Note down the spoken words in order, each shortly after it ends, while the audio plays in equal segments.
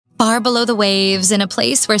Far below the waves, in a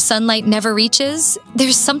place where sunlight never reaches,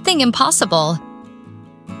 there's something impossible.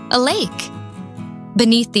 A lake.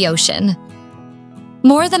 Beneath the ocean.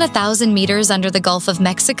 More than 1,000 meters under the Gulf of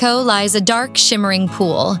Mexico lies a dark, shimmering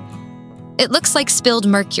pool. It looks like spilled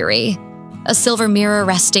mercury, a silver mirror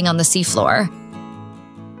resting on the seafloor.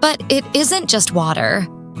 But it isn't just water.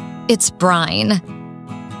 It's brine.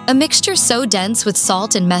 A mixture so dense with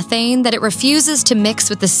salt and methane that it refuses to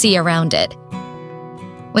mix with the sea around it.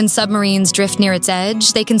 When submarines drift near its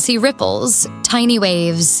edge, they can see ripples, tiny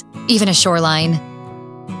waves, even a shoreline.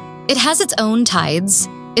 It has its own tides,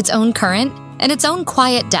 its own current, and its own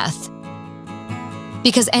quiet death.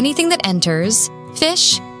 Because anything that enters,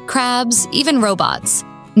 fish, crabs, even robots,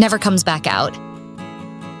 never comes back out.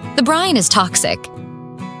 The brine is toxic.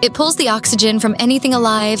 It pulls the oxygen from anything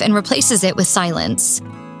alive and replaces it with silence.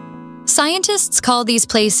 Scientists call these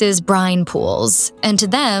places brine pools, and to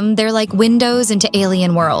them, they're like windows into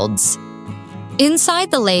alien worlds.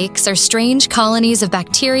 Inside the lakes are strange colonies of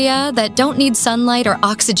bacteria that don't need sunlight or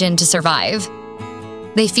oxygen to survive.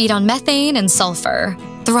 They feed on methane and sulfur,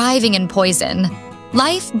 thriving in poison.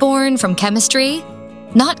 Life born from chemistry,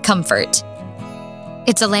 not comfort.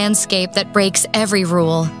 It's a landscape that breaks every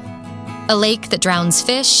rule. A lake that drowns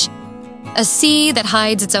fish, a sea that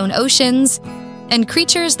hides its own oceans, and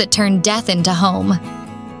creatures that turn death into home.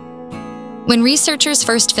 When researchers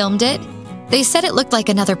first filmed it, they said it looked like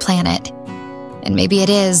another planet. And maybe it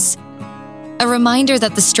is. A reminder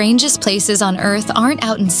that the strangest places on Earth aren't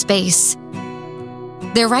out in space.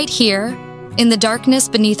 They're right here, in the darkness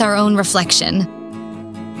beneath our own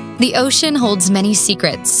reflection. The ocean holds many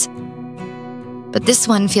secrets, but this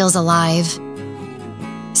one feels alive.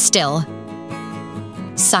 Still.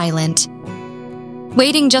 Silent.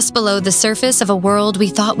 Waiting just below the surface of a world we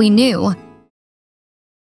thought we knew.